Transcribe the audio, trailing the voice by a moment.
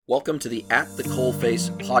Welcome to the At the Coalface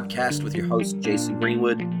podcast with your host, Jason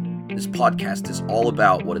Greenwood. This podcast is all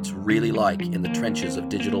about what it's really like in the trenches of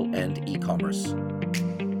digital and e-commerce.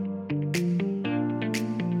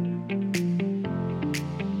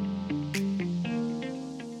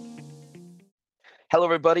 Hello,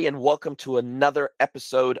 everybody, and welcome to another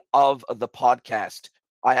episode of the podcast.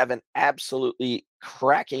 I have an absolutely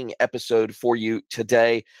cracking episode for you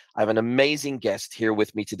today. I have an amazing guest here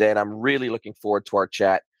with me today, and I'm really looking forward to our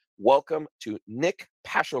chat. Welcome to Nick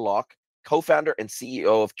Pasholok, co-founder and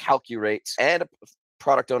CEO of Calcurates and a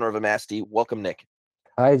product owner of eMasti. Welcome, Nick.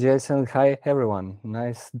 Hi, Jason. Hi, everyone.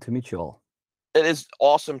 Nice to meet you all. It is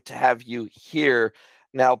awesome to have you here.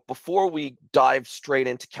 Now, before we dive straight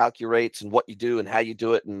into Calcurates and what you do and how you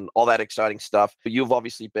do it and all that exciting stuff, you've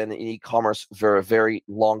obviously been in e-commerce for a very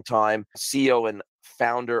long time, CEO and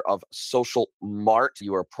founder of Social Mart.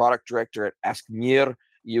 You were a product director at AskMir.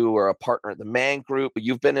 You were a partner at the Man Group.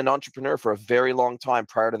 You've been an entrepreneur for a very long time.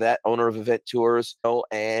 Prior to that, owner of Event Tours,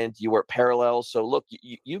 and you were at Parallel. So look,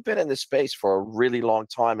 you've been in this space for a really long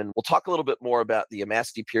time, and we'll talk a little bit more about the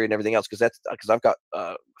eMasti period and everything else, because I've got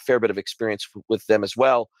a fair bit of experience with them as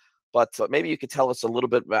well. But maybe you could tell us a little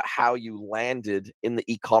bit about how you landed in the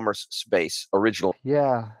e-commerce space originally.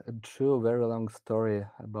 Yeah, a true, very long story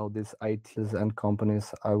about these ITs and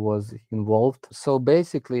companies I was involved. So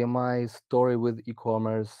basically, my story with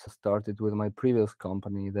e-commerce started with my previous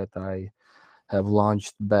company that I have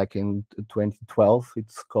launched back in 2012.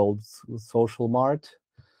 It's called Social Mart.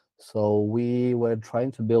 So we were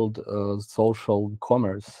trying to build social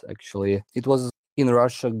commerce, actually. It was in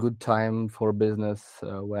Russia a good time for business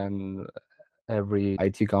when every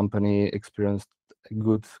IT company experienced a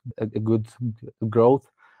good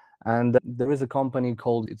growth. And there is a company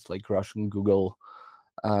called, it's like Russian Google,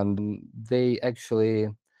 and they actually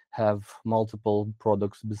have multiple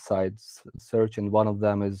products besides search, and one of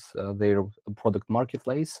them is their product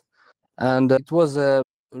marketplace. And it was a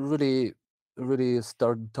really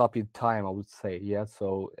startup-y time, I would say. Yeah,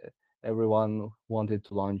 so everyone wanted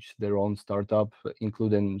to launch their own startup,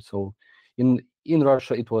 including, so in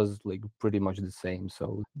Russia it was like pretty much the same.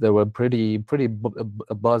 So there were pretty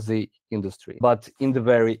buzzy industry, but in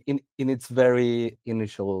its very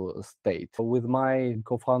initial state. With my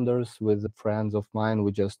co-founders, with friends of mine,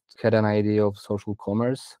 we just had an idea of social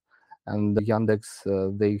commerce. And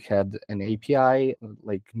Yandex, they had an API,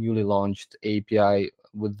 like newly launched API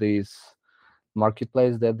with this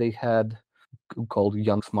marketplace that they had called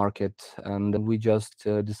Yandex Market. And we just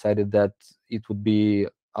decided that it would be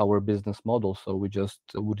our business model. So we just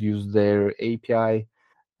would use their API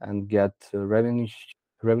and get revenue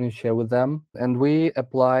share with them. And we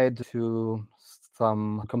applied to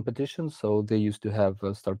some competitions. So they used to have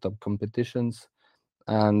startup competitions,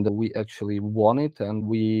 and we actually won it, and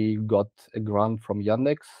we got a grant from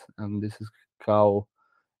Yandex. And this is how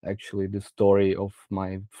actually the story of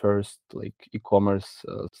my first like e-commerce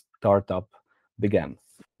startup began.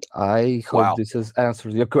 I hope Wow. this has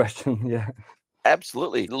answered your question. Yeah.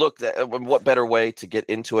 Absolutely. Look, what better way to get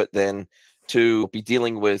into it than to be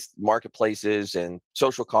dealing with marketplaces and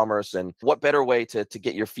social commerce, and what better way to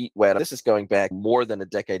get your feet wet? This is going back more than a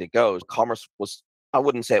decade ago. Commerce was, I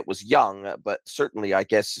wouldn't say it was young, but certainly, I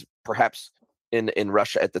guess, perhaps in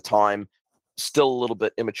Russia at the time, still a little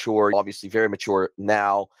bit immature, obviously very mature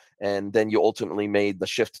now. And then you ultimately made the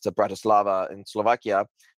shift to Bratislava in Slovakia,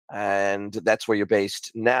 and that's where you're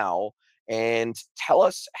based now. And tell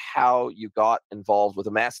us how you got involved with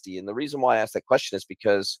eMasti. And the reason why I asked that question is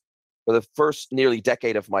because for the first nearly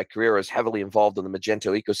decade of my career, I was heavily involved in the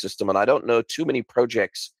Magento ecosystem. And I don't know too many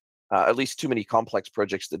projects, at least too many complex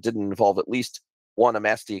projects that didn't involve at least one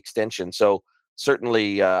eMasti extension. So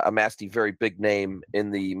certainly eMasti, very big name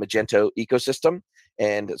in the Magento ecosystem.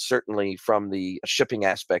 And certainly from the shipping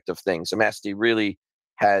aspect of things, eMasti really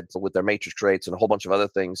had, with their matrix rates and a whole bunch of other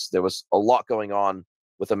things, there was a lot going on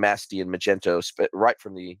with eMasti and Magento right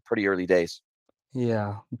from the pretty early days.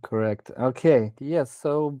 Yeah, correct. Okay. Yes.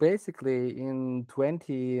 So basically in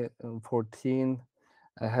 2014,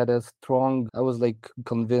 I was like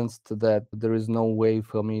convinced that there is no way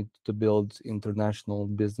for me to build international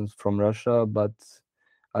business from Russia, but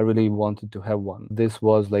I really wanted to have one. This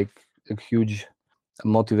was like a huge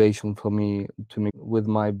motivation for me to make with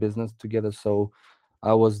my business together. So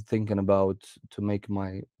I was thinking about to make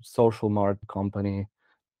my social mart company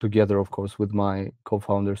together, of course, with my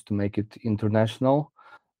co-founders to make it international.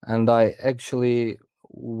 And I actually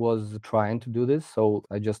was trying to do this. So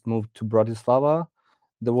I just moved to Bratislava.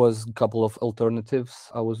 There was a couple of alternatives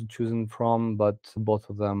I was choosing from, but both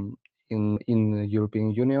of them in the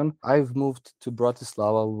European Union. I've moved to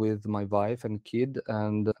Bratislava with my wife and kid,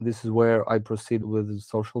 and this is where I proceed with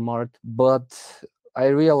Social Mart. But I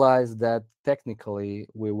realized that technically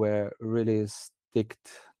we were really sticked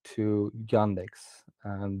to Yandex,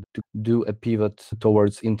 and to do a pivot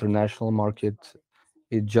towards international market,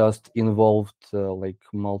 it just involved like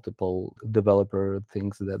multiple developer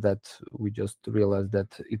things that we just realized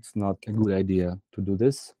that it's not a good idea to do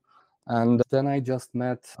this. And then I just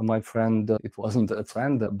met my friend. It wasn't a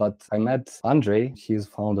friend, but I met Andrei. He's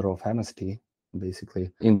founder of MST,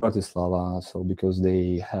 basically, in Bratislava. So because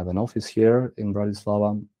they have an office here in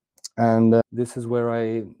Bratislava, and this is where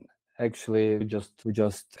I actually we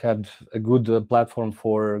just had a good platform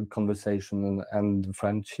for conversation and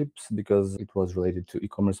friendships, because it was related to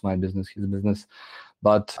e-commerce, my business, his business.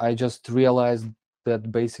 But I just realized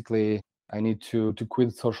that basically I need to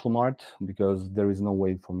quit Social Mart, because there is no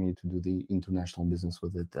way for me to do the international business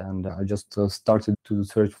with it. And I just started to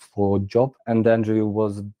search for a job, and Andrew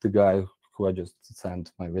was the guy who I just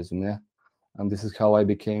sent my resume. And this is how I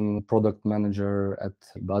became product manager at.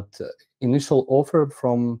 But initial offer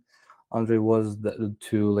from Andre was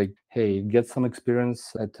to like, hey, get some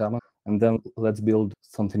experience at Amazon, and then let's build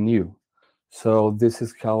something new. So this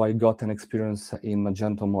is how I got an experience in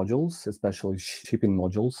Magento modules, especially shipping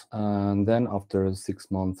modules. And then after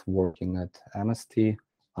 6 months working at MST,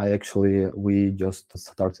 we just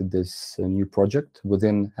started this new project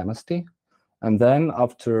within MST. And then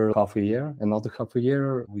after another half a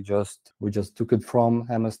year, we just took it from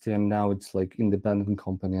MST, and now it's like independent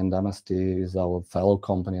company, and MST is our fellow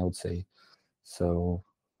company, I would say. So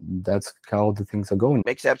that's how the things are going.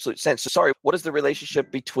 Makes absolute sense. So sorry, what is the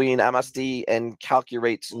relationship between MSD and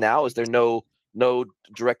Calcurates now? Is there no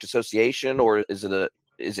direct association, or is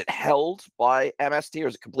it held by MSD, or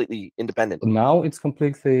is it completely independent? Now it's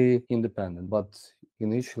completely independent, but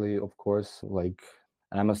initially, of course, like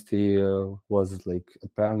MST was like a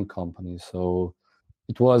parent company, so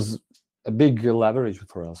it was a big leverage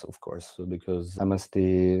for us, of course, because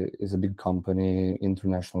MST is a big company,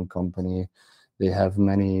 international company. They have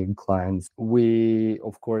many clients. We,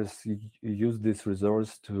 of course, use this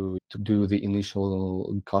resource to do the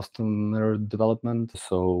initial customer development.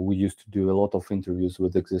 So we used to do a lot of interviews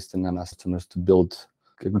with existing MS customers to build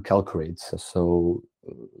Calcurates. So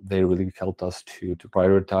they really helped us to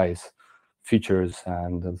prioritize features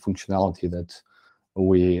and functionality that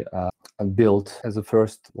we built as a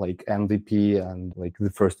first like MVP and like the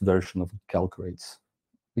first version of Calcurates.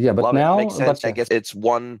 Yeah, but Love now, it. Makes sense. but I guess it's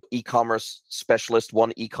one e-commerce specialist,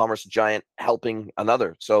 one e-commerce giant helping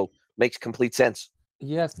another. So makes complete sense.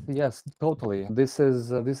 yes, totally. This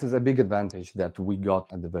is a big advantage that we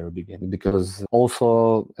got at the very beginning, because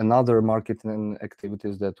also another marketing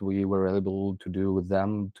activities that we were able to do with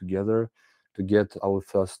them together to get our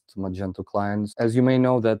first Magento clients. As you may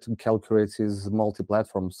know, that Calcurates is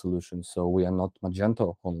multi-platform solution, so we are not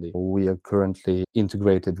Magento only. We are currently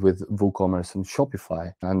integrated with WooCommerce and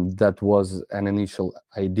Shopify, and that was an initial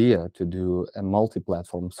idea to do a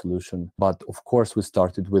multi-platform solution. But of course, we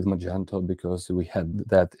started with Magento because we had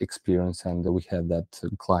that experience and we had that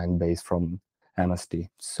client base from MST.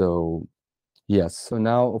 So yes, so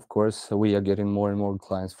now, of course, we are getting more and more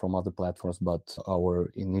clients from other platforms, but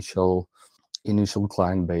our initial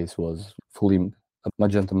client base was fully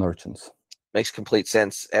Magento merchants. Makes complete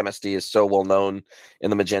sense. MSD is so well known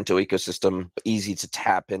in the Magento ecosystem, easy to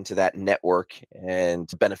tap into that network and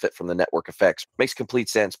benefit from the network effects. Makes complete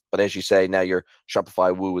sense. But as you say, now you're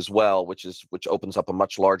Shopify Woo as well, which opens up a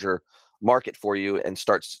much larger market for you and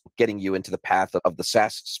starts getting you into the path of the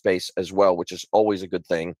SaaS space as well, which is always a good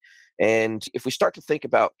thing. And if we start to think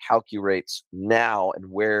about Calcurates now and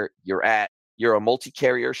where you're a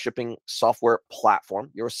multi-carrier shipping software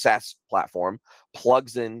platform. You're a SaaS platform,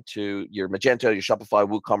 plugs into your Magento, your Shopify,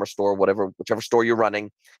 WooCommerce store, whichever store you're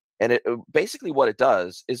running. And basically what it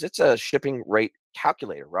does is it's a shipping rate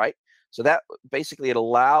calculator, right? So that basically it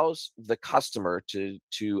allows the customer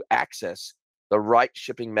to access the right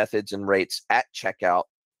shipping methods and rates at checkout,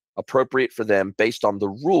 appropriate for them based on the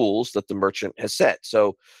rules that the merchant has set.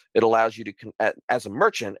 So it allows you to, as a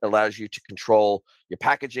merchant, allows you to control your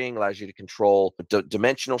packaging, allows you to control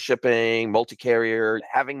dimensional shipping, multi-carrier,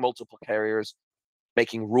 having multiple carriers,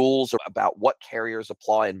 making rules about what carriers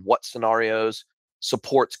apply in what scenarios,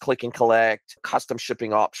 supports click and collect, custom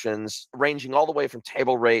shipping options, ranging all the way from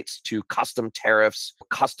table rates to custom tariffs,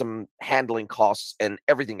 custom handling costs, and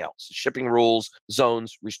everything else. Shipping rules,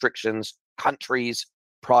 zones, restrictions, countries,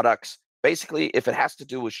 products. Basically, if it has to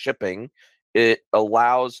do with shipping, it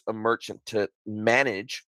allows a merchant to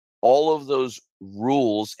manage all of those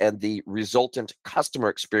rules and the resultant customer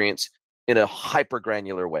experience in a hyper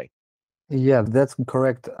granular way. Yeah, that's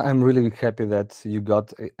correct. I'm really happy that you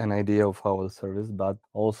got an idea of our service, but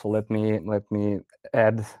also let me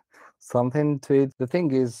add something to it. The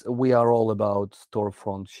thing is, we are all about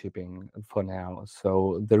storefront shipping for now.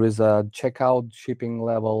 So there is a checkout shipping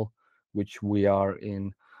level which we are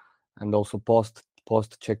in, and also post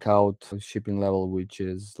checkout shipping level, which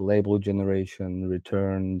is label generation,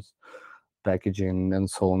 returns, packaging, and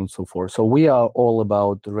so on and so forth. So we are all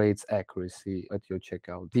about rates accuracy at your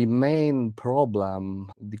checkout. The main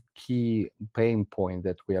problem, the key pain point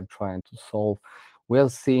that we are trying to solve, we are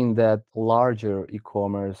seeing that larger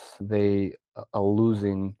e-commerce, they are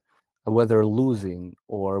losing, whether losing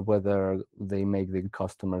or whether they make the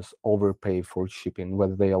customers overpay for shipping,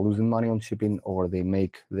 whether they are losing money on shipping or they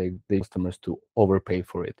make the customers to overpay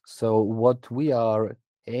for it. So what we are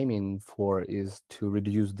aiming for is to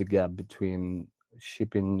reduce the gap between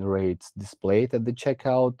shipping rates displayed at the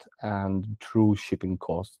checkout and true shipping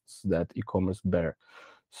costs that e-commerce bear.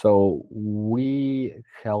 So we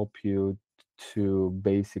help you to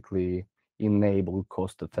basically enable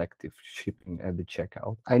cost-effective shipping at the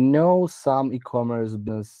checkout. I know some e-commerce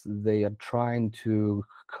business, they are trying to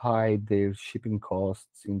hide their shipping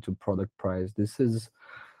costs into product price.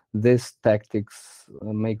 This tactics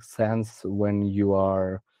make sense when you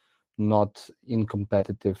are not in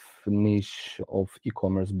competitive niche of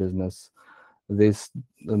e-commerce business. This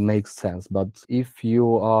makes sense. But if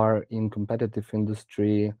you are in competitive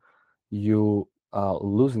industry, you are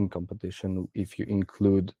losing competition if you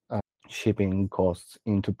include shipping costs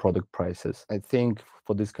into product prices. I think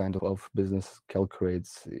for this kind of business,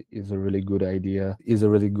 Calcurates is a really good idea, is a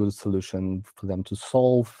really good solution for them to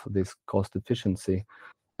solve this cost efficiency.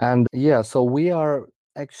 And yeah, so we are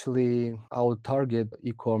actually, our target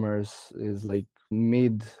e-commerce is like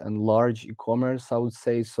mid and large e-commerce, I would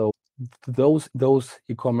say. So those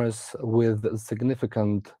e-commerce with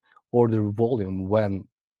significant order volume, when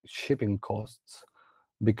shipping costs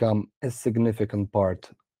become a significant part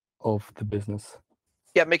of the business.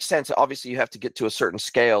 Yeah, it makes sense. Obviously, you have to get to a certain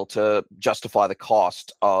scale to justify the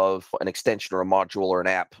cost of an extension or a module or an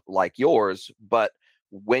app like yours. But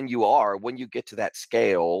when you get to that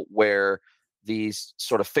scale where these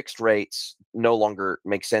sort of fixed rates no longer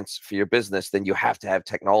make sense for your business, then you have to have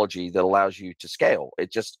technology that allows you to scale.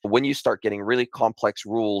 It just, when you start getting really complex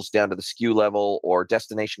rules down to the SKU level or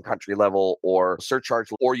destination country level or surcharge,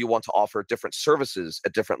 or you want to offer different services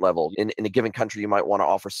at different level. In a given country, you might want to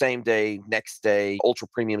offer same day, next day, ultra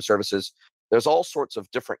premium services. There's all sorts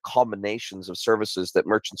of different combinations of services that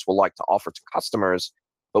merchants will like to offer to customers.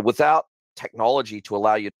 But without technology to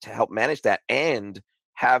allow you to help manage that and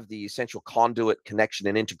have the essential conduit connection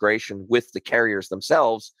and integration with the carriers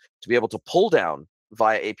themselves to be able to pull down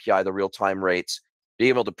via API the real-time rates, be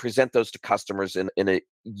able to present those to customers in a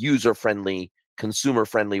user-friendly,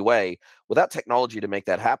 consumer-friendly way. Without technology to make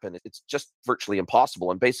that happen, it's just virtually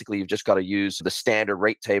impossible. And basically, you've just got to use the standard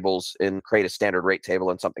rate tables and create a standard rate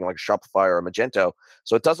table in something like Shopify or a Magento.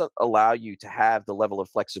 So it doesn't allow you to have the level of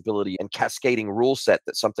flexibility and cascading rule set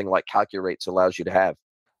that something like Calcurates allows you to have.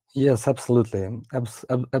 Yes, absolutely.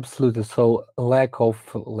 Absolutely. So lack of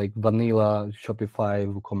like vanilla Shopify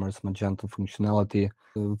WooCommerce Magento functionality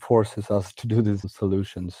forces us to do this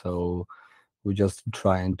solution. So we're just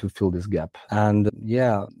trying to fill this gap. And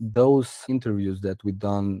yeah, those interviews that we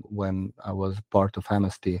done when I was part of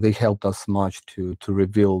Amnesty, they helped us much to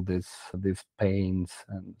reveal these pains.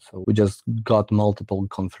 And so we just got multiple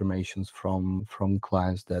confirmations from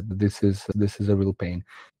clients that this is a real pain.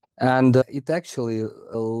 And it actually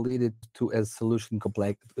led to a solution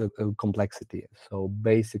complexity. So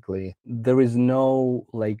basically, there is no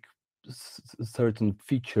like certain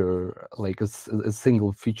feature, like a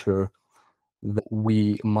single feature that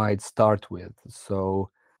we might start with.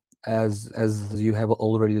 So as you have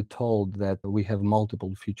already told, that we have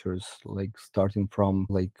multiple features, like starting from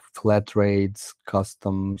like flat rates,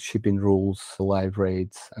 custom shipping rules, live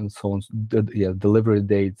rates, and so on. Yeah, delivery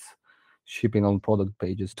dates, shipping on product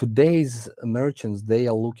pages. Today's merchants, they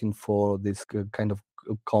are looking for this kind of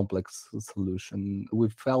complex solution. We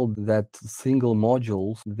felt that single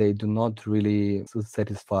modules, they do not really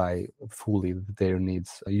satisfy fully their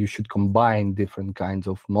needs. You should combine different kinds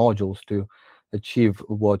of modules to achieve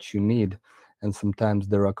what you need, and sometimes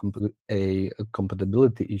there are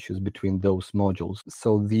compatibility issues between those modules.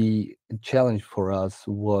 So the challenge for us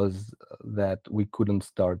was that we couldn't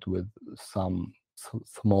start with some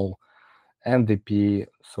small MVP.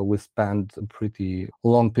 So we spent a pretty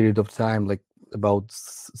long period of time, like about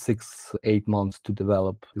 6-8 months, to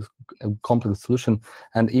develop this complex solution,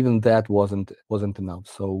 and even that wasn't enough.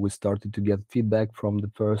 So we started to get feedback from the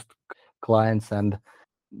first clients, and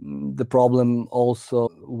The problem also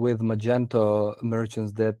with Magento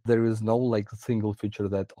merchants that there is no like single feature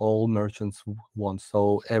that all merchants want.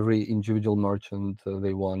 So every individual merchant,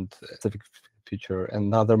 they want a specific feature.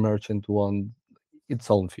 Another merchant want its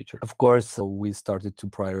own feature. Of course, we started to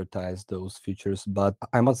prioritize those features, but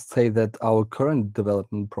I must say that our current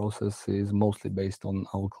development process is mostly based on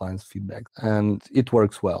our clients' feedback, and it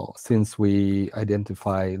works well since we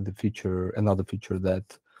identify the feature, another feature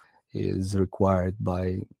that is required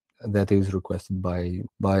by that is requested by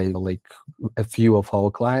like a few of our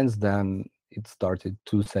clients, then it started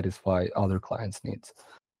to satisfy other clients' needs.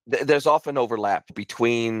 There's often overlap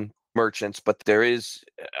between merchants, but there is,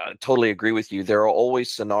 totally agree with you. There are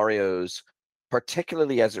always scenarios,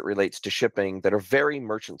 particularly as it relates to shipping, that are very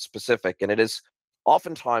merchant specific. And it is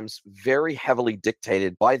oftentimes very heavily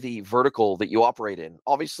dictated by the vertical that you operate in.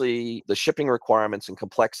 Obviously, the shipping requirements and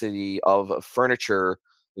complexity of furniture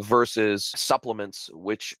versus supplements,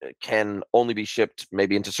 which can only be shipped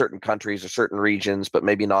maybe into certain countries or certain regions, but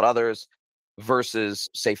maybe not others, versus,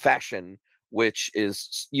 say, fashion, which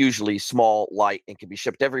is usually small, light, and can be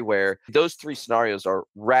shipped everywhere. Those three scenarios are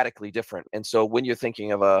radically different. And so when you're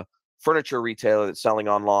thinking of a furniture retailer that's selling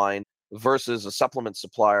online versus a supplement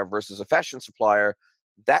supplier versus a fashion supplier,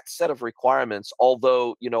 that set of requirements,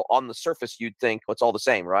 although, on the surface, you'd think it's all the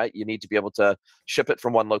same, right? You need to be able to ship it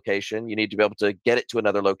from one location. You need to be able to get it to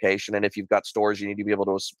another location. And if you've got stores, you need to be able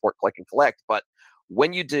to support click and collect. But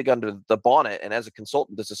when you dig under the bonnet, and as a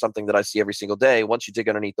consultant, this is something that I see every single day, once you dig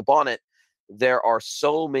underneath the bonnet, there are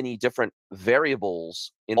so many different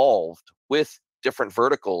variables involved with different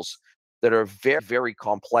verticals that are very, very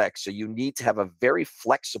complex. So you need to have a very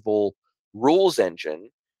flexible rules engine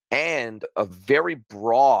and a very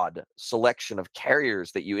broad selection of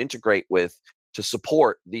carriers that you integrate with to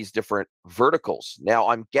support these different verticals. Now,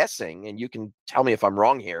 I'm guessing, and you can tell me if I'm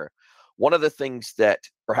wrong here, one of the things that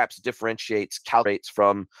perhaps differentiates Calcurates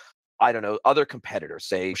from, I don't know, other competitors,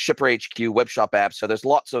 say Shipper HQ, web shop apps. So there's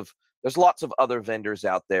lots of other vendors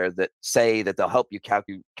out there that say that they'll help you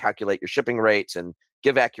calculate your shipping rates and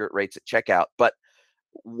give accurate rates at checkout. But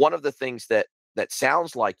one of the things that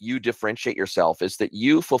sounds like you differentiate yourself is that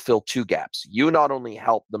you fulfill two gaps. You not only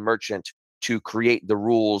help the merchant to create the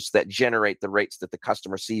rules that generate the rates that the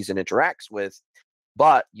customer sees and interacts with,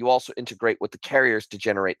 but you also integrate with the carriers to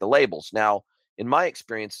generate the labels. Now, in my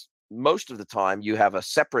experience, most of the time you have a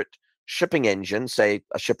separate shipping engine, say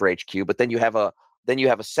a Shipper HQ, but then you have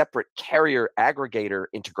a separate carrier aggregator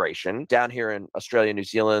integration. Down here in Australia, New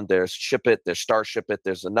Zealand, there's Shipit, there's Starshipit,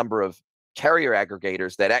 there's a number of carrier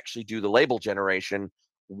aggregators that actually do the label generation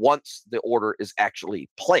once the order is actually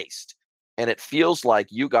placed. And it feels like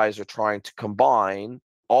you guys are trying to combine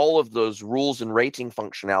all of those rules and rating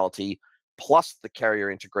functionality plus the carrier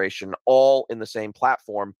integration all in the same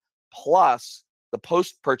platform, plus the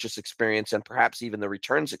post-purchase experience and perhaps even the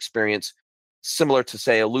returns experience, similar to,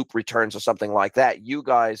 say, a Loop returns or something like that. You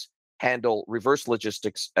guys handle reverse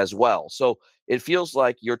logistics as well. So it feels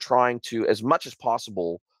like you're trying to, as much as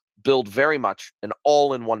possible, build very much an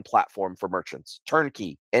all-in-one platform for merchants,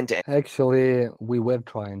 turnkey, end-to-end. Actually, we were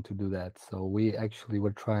trying to do that. So we actually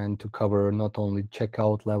were trying to cover not only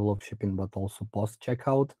checkout level of shipping, but also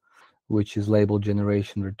post-checkout, which is label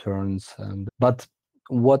generation, returns. But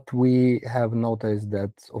what we have noticed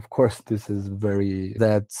that, of course,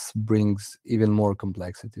 that brings even more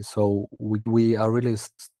complexity. So we are really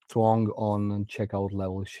strong on checkout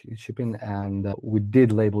level shipping, and we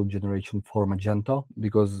did label generation for Magento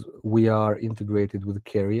because we are integrated with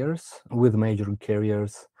carriers, with major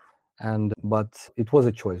carriers, but it was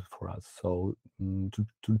a choice for us. So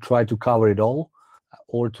to try to cover it all,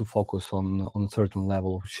 or to focus on certain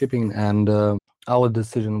level of shipping, and our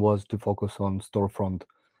decision was to focus on storefront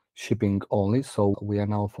shipping only. So we are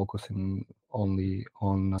now focusing only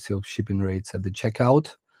on self shipping rates at the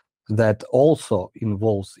checkout. That also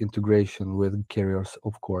involves integration with carriers,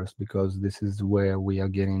 of course, because this is where we are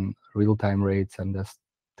getting real-time rates and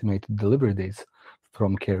estimated delivery dates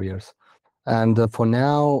from carriers. And for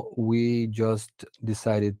now, we just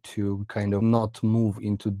decided to kind of not move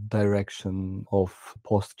into direction of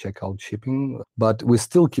post-checkout shipping, but we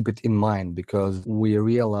still keep it in mind because we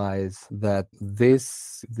realize that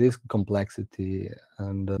this complexity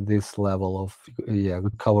and this level of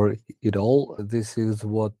cover it all. This is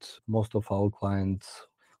what most of our clients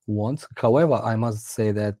want. However, I must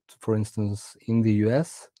say that, for instance, in the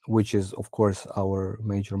US, which is of course our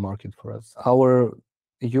major market for us, our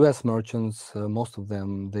US merchants, most of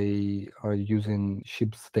them, they are using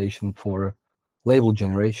ShipStation for label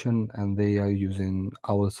generation, and they are using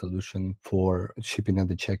our solution for shipping at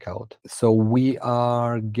the checkout. So we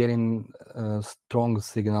are getting a strong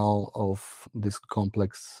signal of this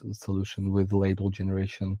complex solution with label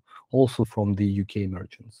generation also from the UK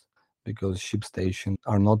merchants, because ShipStation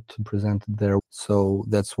are not presented there. So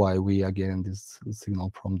that's why we are getting this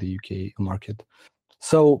signal from the UK market.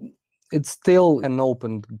 So it's still an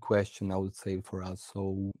open question, I would say, for us.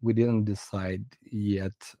 So we didn't decide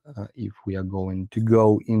yet if we are going to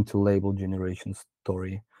go into label generation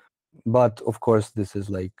story. But of course, this is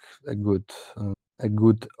like a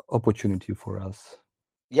good opportunity for us.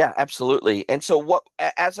 Yeah, absolutely. And so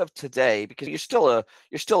as of today, because you're still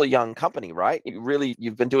a young company, right?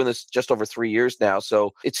 You've been doing this just over 3 years now,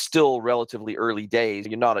 so it's still relatively early days.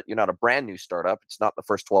 You're not a brand new startup. It's not the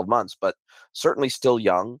first 12 months, but certainly still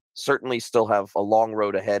young, certainly still have a long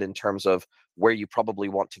road ahead in terms of where you probably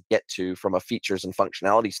want to get to from a features and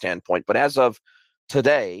functionality standpoint. But as of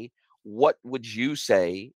today, what would you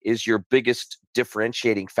say is your biggest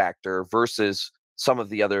differentiating factor versus some of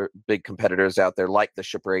the other big competitors out there, like the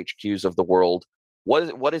shipper HQs of the world?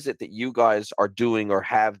 What is it that you guys are doing or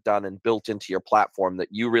have done and built into your platform that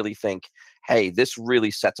you really think, hey, this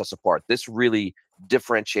really sets us apart? This really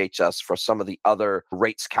differentiates us from some of the other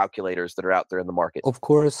rates calculators that are out there in the market? Of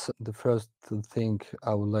course, the first thing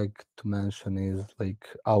I would like to mention is like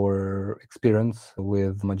our experience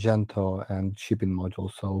with Magento and shipping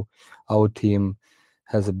modules. So our team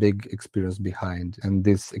has a big experience behind, and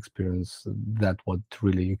this experience, that what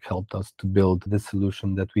really helped us to build the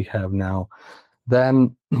solution that we have now.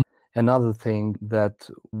 Then another thing that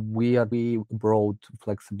we brought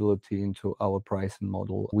flexibility into our pricing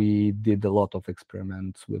model. We did a lot of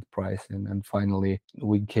experiments with pricing, and finally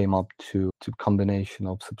we came up to combination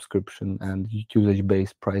of subscription and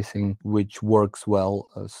usage-based pricing, which works well.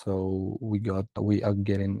 So we are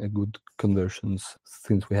getting a good conversions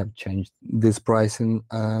since we have changed this pricing,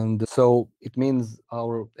 and so it means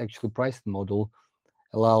our actual pricing model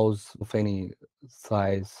allows of any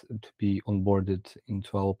size to be onboarded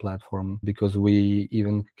into our platform, because we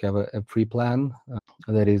even have a free plan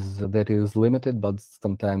that is limited, but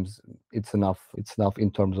sometimes it's enough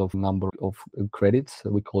in terms of number of credits.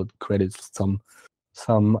 We call it credits.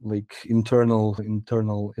 Some like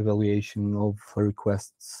internal evaluation of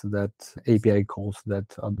requests, that API calls that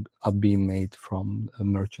are being made from a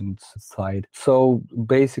merchant side. So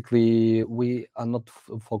basically, we are not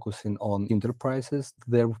focusing on enterprises.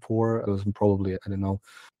 Therefore, because probably, I don't know,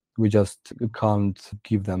 we just can't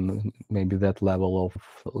give them maybe that level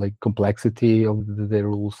of like complexity of the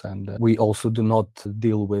rules, and we also do not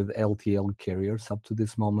deal with LTL carriers up to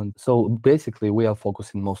this moment. So basically we are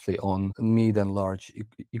focusing mostly on mid and large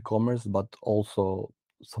e-commerce, but also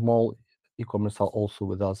small e-commerce are also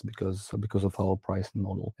with us because of our pricing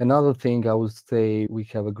model. Another thing I would say, we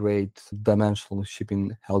have a great dimensional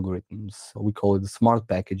shipping algorithms. So we call it smart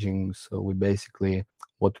packaging. So we basically,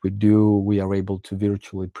 what we do, we are able to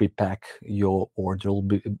virtually pre-pack your order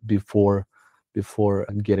before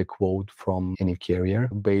get a quote from any carrier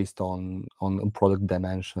based on product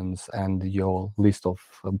dimensions and your list of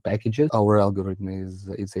packages. Our algorithm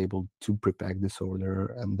is able to pre-pack this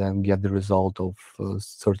order and then get the result of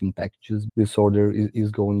certain packages. This order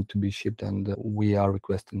is going to be shipped, and we are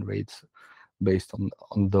requesting rates based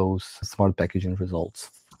on those smart packaging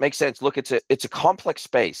results. Makes sense. Look, it's a complex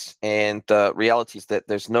space, and the reality is that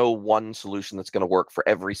there's no one solution that's going to work for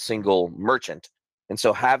every single merchant. And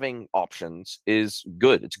so having options is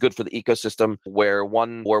good. It's good for the ecosystem, where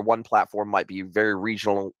one platform might be very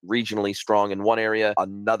regionally strong in one area,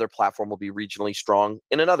 another platform will be regionally strong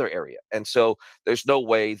in another area. And so there's no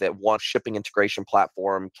way that one shipping integration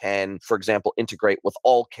platform can, for example, integrate with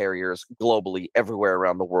all carriers globally, everywhere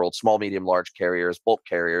around the world, small, medium, large carriers, bulk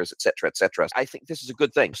carriers, et cetera, et cetera. I think this is a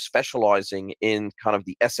good thing. Specializing in kind of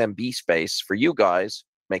the SMB space for you guys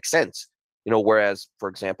makes sense. Whereas, for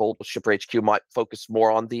example, Shipper HQ might focus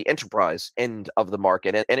more on the enterprise end of the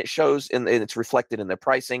market, and it shows and it's reflected in their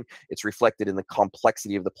pricing. It's reflected in the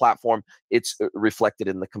complexity of the platform. It's reflected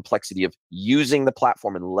in the complexity of using the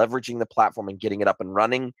platform and leveraging the platform and getting it up and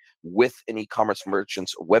running with an e-commerce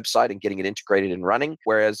merchant's website and getting it integrated and running.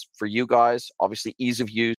 Whereas for you guys, obviously, ease of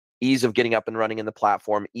use, ease of getting up and running in the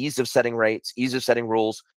platform, ease of setting rates, ease of setting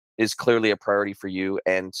rules is clearly a priority for you,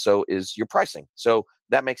 and so is your pricing. So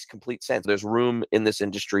that makes complete sense. There's room in this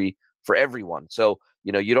industry for everyone. So,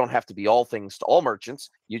 you don't have to be all things to all merchants.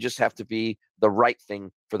 You just have to be the right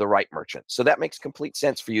thing for the right merchant. So that makes complete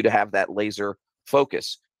sense for you to have that laser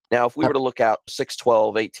focus. Now, if we were to look out 6,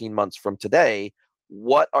 12, 18 months from today,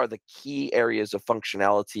 what are the key areas of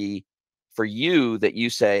functionality for you that you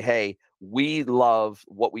say, hey, we love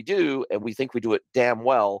what we do and we think we do it damn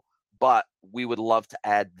well, but we would love to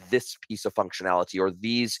add this piece of functionality or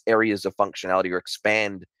these areas of functionality or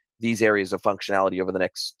expand these areas of functionality over the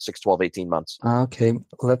next 6, 12, 18 months. Okay,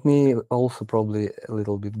 let me also probably a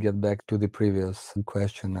little bit get back to the previous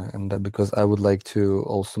question, and because I would like to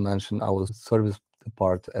also mention our service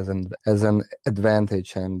part as an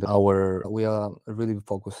advantage, and we are really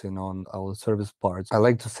focusing on our service parts. I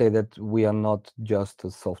like to say that we are not just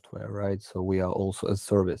a software, right? So we are also a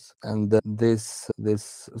service, and this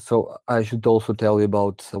so I should also tell you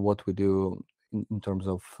about what we do in terms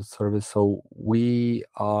of service. So we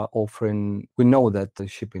know that the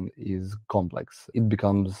shipping is complex. It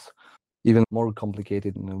becomes even more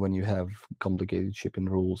complicated when you have complicated shipping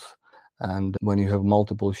rules. And when you have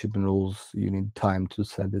multiple shipping rules, you need time to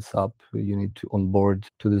set this up. You need to onboard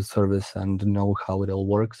to the service and know how it all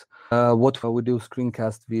works. What we do,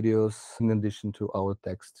 screencast videos in addition to our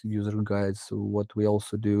text user guides. So what we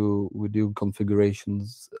also do, we do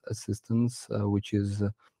configurations assistance, which is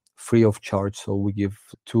free of charge. So we give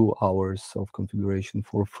 2 hours of configuration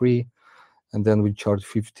for free, and then we charge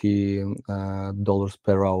 $50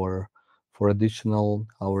 per hour for additional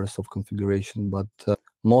hours of configuration. But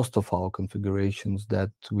most of our configurations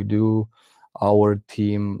that we do, our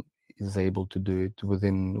team is able to do it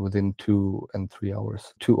within 2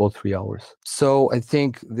 or 3 hours. So I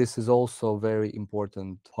think this is also a very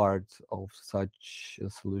important part of such a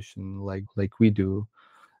solution like we do,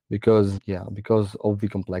 because of the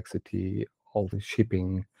complexity of the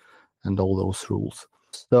shipping and all those rules.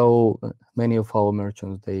 So many of our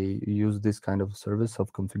merchants, they use this kind of service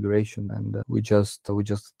of configuration, and we just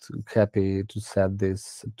happy to set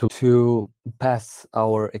this to pass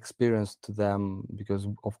our experience to them, because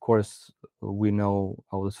of course we know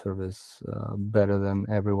our service better than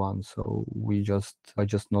everyone. So I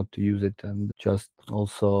just not to use it and just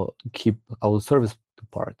also keep our service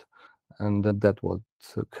part, and that what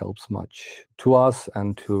helps much to us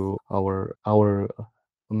and to our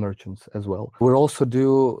merchants as well. We also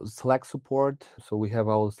do Slack support. So we have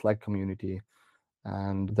our Slack community,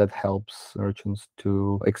 and that helps merchants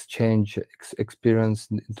to exchange experience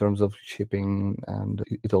in terms of shipping, and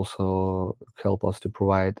it also helps us to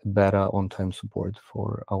provide better on-time support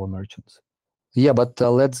for our merchants. Yeah, but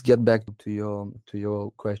let's get back to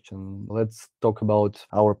your question. Let's talk about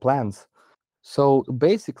our plans. So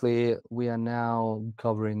basically, we are now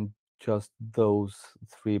covering just those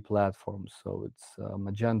 3 platforms. So it's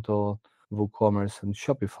Magento, WooCommerce, and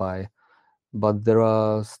Shopify. But there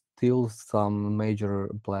are still some major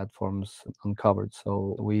platforms uncovered.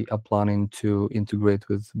 So we are planning to integrate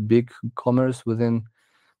with BigCommerce within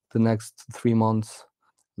the next 3 months.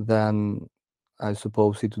 Then I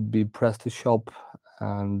suppose it would be PrestaShop,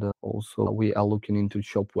 and also we are looking into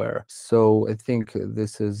Shopware. So I think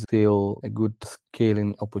this is still a good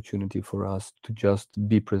scaling opportunity for us to just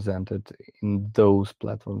be presented in those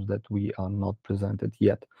platforms that we are not presented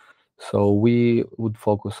yet. So we would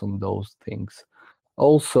focus on those things.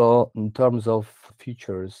 Also, in terms of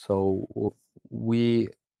features,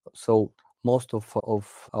 most of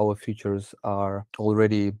our features are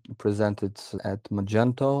already presented at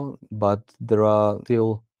Magento, but there are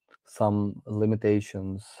still some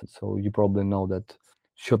limitations. So you probably know that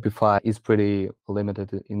Shopify is pretty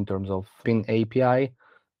limited in terms of PIN API.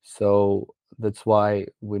 So that's why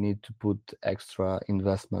we need to put extra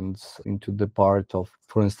investments into the part of,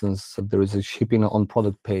 for instance, there is a shipping on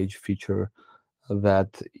product page feature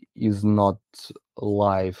that is not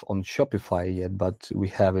live on Shopify yet, but we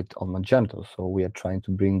have it on Magento. So we are trying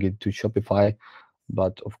to bring it to Shopify,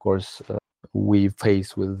 but of course we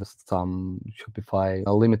face with some Shopify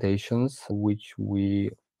limitations, which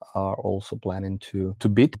we are also planning to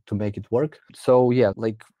beat to make it work. So yeah,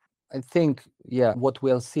 I think what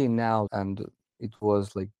we are seeing now, and it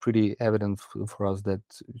was pretty evident for us that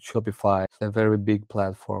Shopify is a very big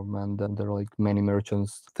platform, and there are many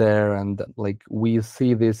merchants there, and we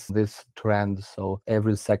see this trend. So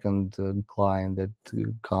every second client that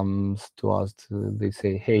comes to us, they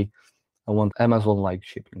say, "Hey, I want Amazon-like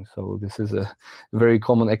shipping." So this is a very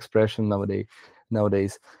common expression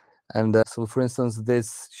nowadays. And so, for instance,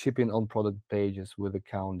 this shipping on product pages with a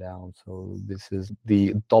countdown. So this is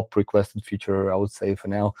the top requested feature, I would say, for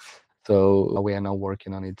now. So we are now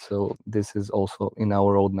working on it. So this is also in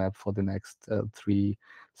our roadmap for the next 3-6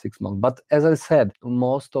 months. But as I said,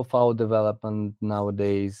 most of our development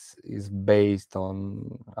nowadays is based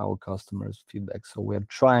on our customers' feedback. So we are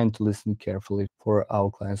trying to listen carefully for our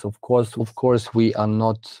clients. Of course, we are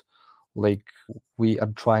not like we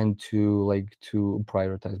are trying to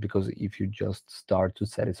prioritize, because if you just start to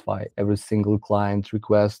satisfy every single client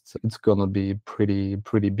request, it's gonna be pretty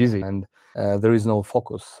busy, and there is no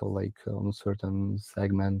focus on a certain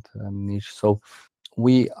segment and niche. So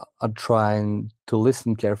we are trying to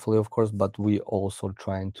listen carefully, of course, but we also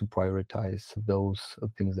trying to prioritize those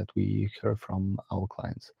things that we hear from our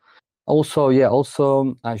clients. Also,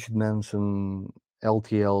 I should mention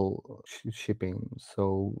LTL shipping.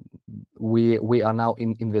 So we are now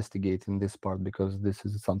investigating this part, because this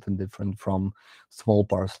is something different from small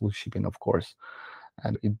parcel shipping, of course,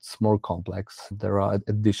 and it's more complex. There are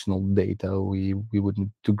additional data we would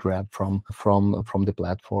need to grab from the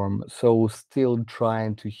platform. So still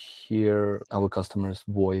trying to hear our customers'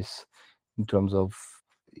 voice in terms of,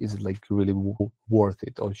 is it really worth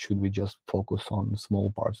it, or should we just focus on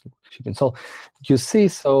small parcel shipping? So you see,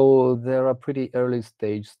 so there are pretty early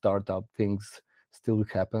stage startup things still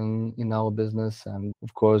happen in our business, and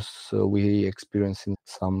of course we experiencing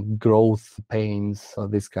some growth pains,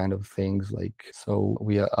 this kind of things. So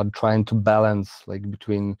we are trying to balance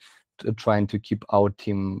between trying to keep our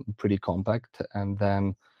team pretty compact, and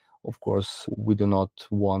then of course we do not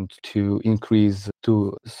want to increase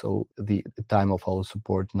so the time of our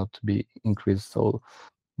support not to be increased. So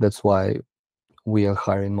that's why we are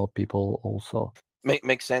hiring more people also.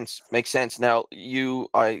 Makes sense. Makes sense. Now,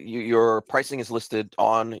 your pricing is listed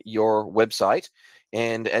on your website,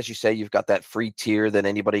 and as you say, you've got that free tier that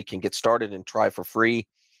anybody can get started and try for free,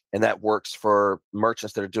 and that works for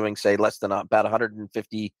merchants that are doing, say, less than about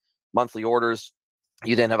 150 monthly orders.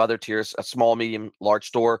 You then have other tiers: a small, medium, large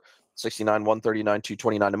store, 69, 139,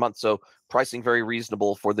 229 a month. So pricing very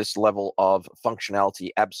reasonable for this level of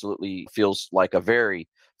functionality. Good feels like a very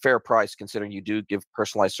fair price, considering you do give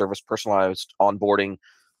personalized service, personalized onboarding,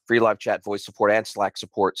 free live chat, voice support, and Slack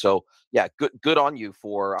support. So yeah, good on you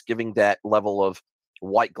for giving that level of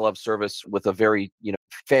white glove service with a very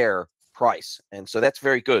fair price. And so that's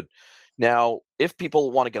very good. Now, if people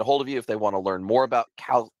want to get a hold of you, if they want to learn more about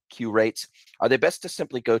Calcurates, are they best to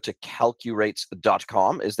simply go to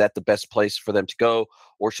calcurates.com? Is that the best place for them to go,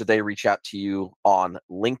 or should they reach out to you on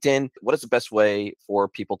LinkedIn? What is the best way for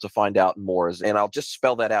people to find out more? And I'll just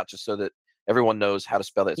spell that out just so that everyone knows how to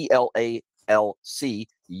spell it.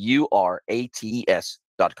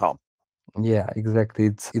 ELALCURATES.com. Yeah,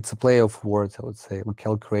 exactly. It's a play of words, I would say. We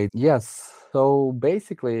calculate. Yes. So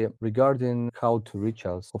basically, regarding how to reach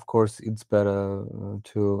us, of course, it's better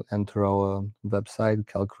to enter our website,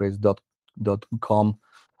 calcurates.com.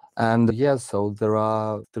 And yes, so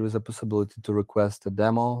there is a possibility to request a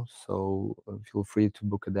demo. So feel free to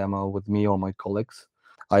book a demo with me or my colleagues.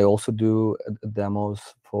 I also do demos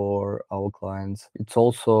for our clients. It's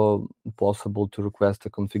also possible to request a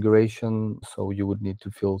configuration. So you would need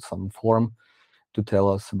to fill some form to tell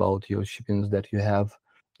us about your shippings that you have.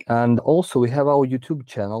 And also we have our YouTube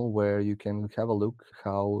channel where you can have a look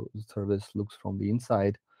how the service looks from the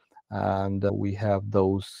inside. And we have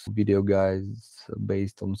those video guides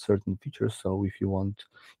based on certain features. So if you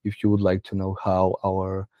would like to know how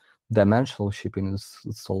our dimensional shipping is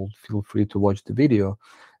sold, feel free to watch the video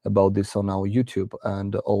about this on our YouTube.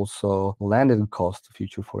 And also landed cost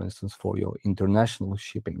feature, for instance, for your international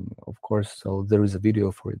shipping, of course. So there is a video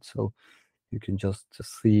for it. So you can just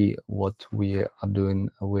see what we are doing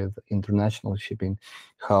with international shipping,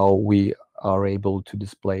 how we are able to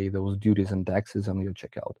display those duties and taxes on your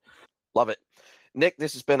checkout. Love it. Nick,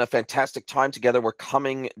 this has been a fantastic time together. We're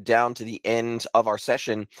coming down to the end of our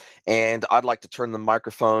session, and I'd like to turn the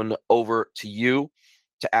microphone over to you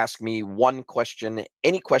to ask me one question.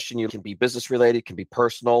 Any question, you can be business related, can be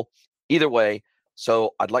personal, either way.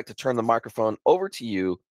 So I'd like to turn the microphone over to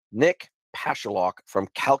you, Nick Pasholok from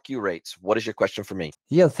Calcurates. What is your question for me?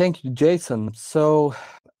 Yeah, thank you, Jason. So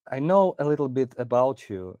I know a little bit about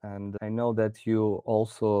you, and I know that you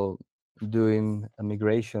also doing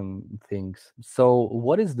migration things. So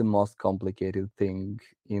what is the most complicated thing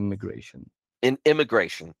in migration? In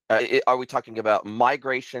immigration, are we talking about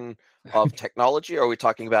migration of technology, or are we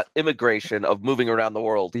talking about immigration of moving around the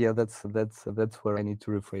world? Yeah, that's where I need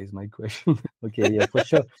to rephrase my question. Okay, yeah, for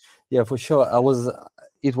sure. Yeah, for sure.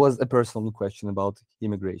 It was a personal question about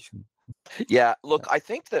immigration. Yeah, look, I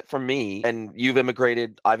think that for me, and you've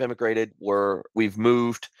immigrated, I've immigrated, we've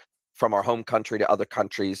moved from our home country to other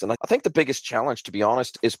countries. And I think the biggest challenge, to be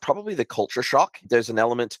honest, is probably the culture shock. There's an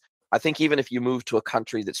element, I think, even if you move to a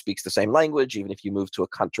country that speaks the same language, even if you move to a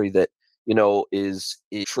country that, is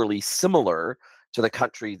truly similar, to the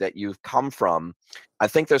country that you've come from, I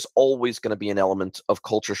think there's always going to be an element of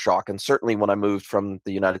culture shock. And certainly when I moved from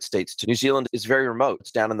the United States to New Zealand, it's very remote.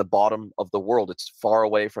 It's down in the bottom of the world. It's far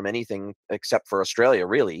away from anything except for Australia,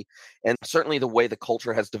 really. And certainly the way the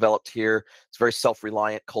culture has developed here, it's a very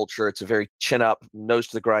self-reliant culture. It's a very chin-up, nose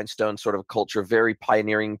to the grindstone sort of culture, very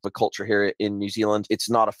pioneering the culture here in New Zealand. It's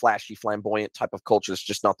not a flashy, flamboyant type of culture. It's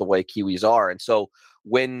just not the way Kiwis are. And so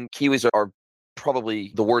when Kiwis are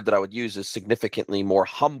probably the word that I would use is significantly more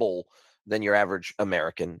humble than your average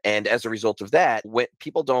American. And as a result of that, when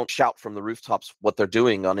people don't shout from the rooftops what they're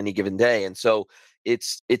doing on any given day. And so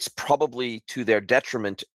it's probably to their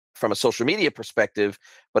detriment from a social media perspective,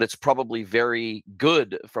 but it's probably very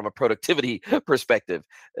good from a productivity perspective.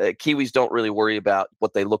 Kiwis don't really worry about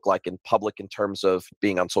what they look like in public in terms of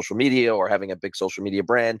being on social media or having a big social media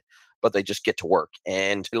brand, but they just get to work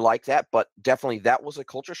and like that. But definitely that was a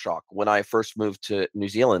culture shock when I first moved to New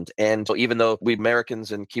Zealand. And so even though we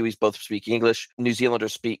Americans and Kiwis both speak English, New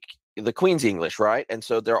Zealanders speak the Queen's English, right? And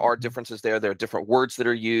so there are differences there. There are different words that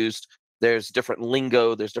are used. There's different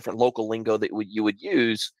lingo. There's different local lingo that you would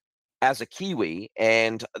use as a Kiwi.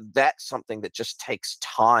 And that's something that just takes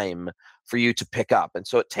time for you to pick up. And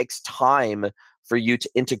so it takes time for you to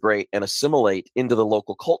integrate and assimilate into the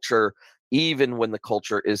local culture, even when the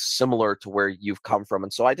culture is similar to where you've come from.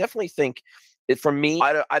 And so I definitely think for me,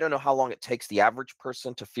 I don't know how long it takes the average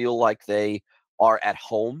person to feel like they are at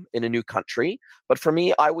home in a new country. But for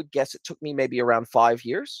me, I would guess it took me maybe around 5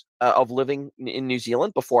 years of living in New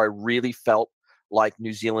Zealand before I really felt like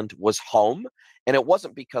New Zealand was home. And it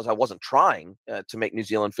wasn't because I wasn't trying to make New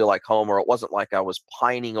Zealand feel like home, or it wasn't like I was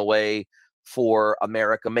pining away for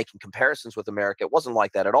America, making comparisons with America. It wasn't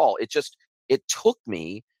like that at all. It took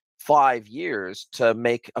me 5 years to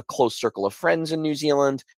make a close circle of friends in New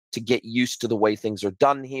Zealand, to get used to the way things are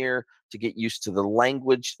done here, to get used to the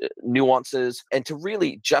language nuances, and to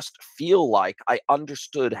really just feel like I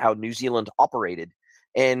understood how New Zealand operated.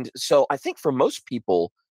 And so I think for most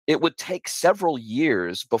people, it would take several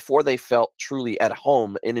years before they felt truly at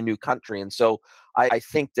home in a new country. And so I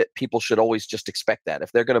think that people should always just expect that.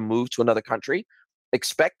 If they're going to move to another country,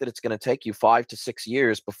 expect that it's going to take you 5 to 6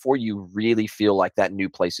 years before you really feel like that new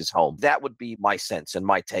place is home. That would be my sense and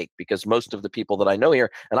my take, because most of the people that I know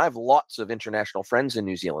here, and I have lots of international friends in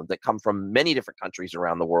New Zealand that come from many different countries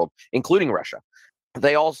around the world, including Russia,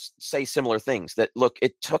 they all say similar things, that, look,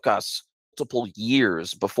 it took us multiple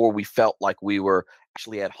years before we felt like we were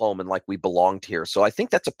actually at home and like we belonged here. So I think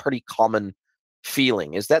that's a pretty common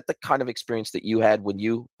feeling. Is that the kind of experience that you had when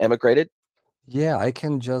you emigrated? Yeah, I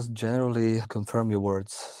can just generally confirm your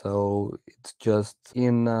words. So it's just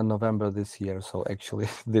in November this year. So actually,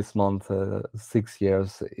 this month, 6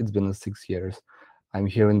 years. It's been 6 years. I'm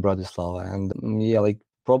here in Bratislava, and yeah, like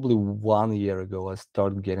probably 1 year ago, I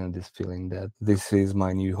started getting this feeling that this is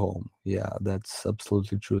my new home. Yeah, that's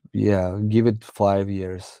absolutely true. Yeah, give it 5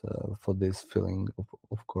 years for this feeling,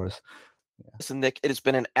 of course. Listen, Nick, it has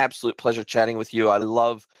been an absolute pleasure chatting with you. I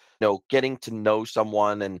love, getting to know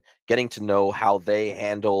someone and getting to know how they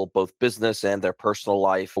handle both business and their personal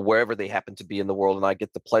life, wherever they happen to be in the world. And I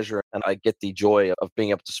get the pleasure and I get the joy of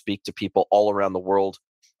being able to speak to people all around the world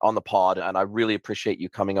on the pod. And I really appreciate you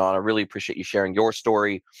coming on. I really appreciate you sharing your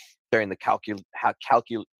story, sharing the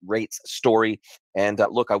Calcurates story. And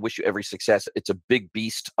look, I wish you every success. It's a big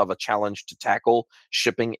beast of a challenge to tackle.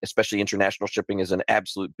 Shipping, especially international shipping, is an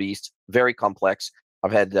absolute beast, very complex.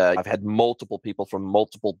 I've had multiple people from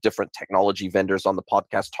multiple different technology vendors on the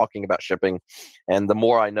podcast talking about shipping, and the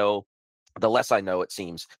more I know, the less I know, it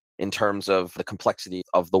seems, in terms of the complexity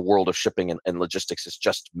of the world of shipping and logistics. Is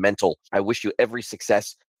just mental. I wish you every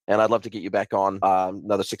success, and I'd love to get you back on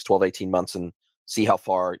another 6, 12, 18 months and see how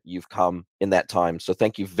far you've come in that time. So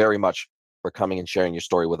thank you very much for coming and sharing your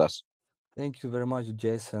story with us. Thank you very much,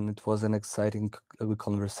 Jason. It was an exciting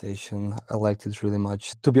conversation. I liked it really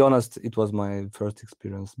much. To be honest, it was my first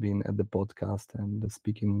experience being at the podcast and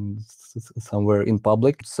speaking somewhere in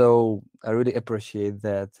public. So I really appreciate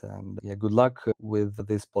that. And yeah, good luck with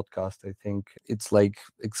this podcast. I think it's like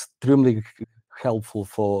extremely helpful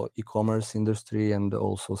for e-commerce industry and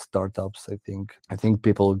also startups. I think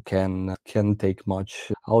people can take much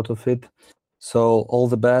out of it. So all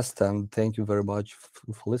the best, and thank you very much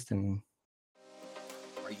for listening.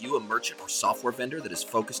 Are you a merchant or software vendor that is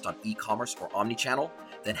focused on e-commerce or omnichannel?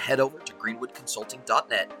 Then head over to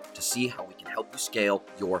greenwoodconsulting.net to see how we can help you scale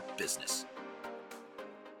your business.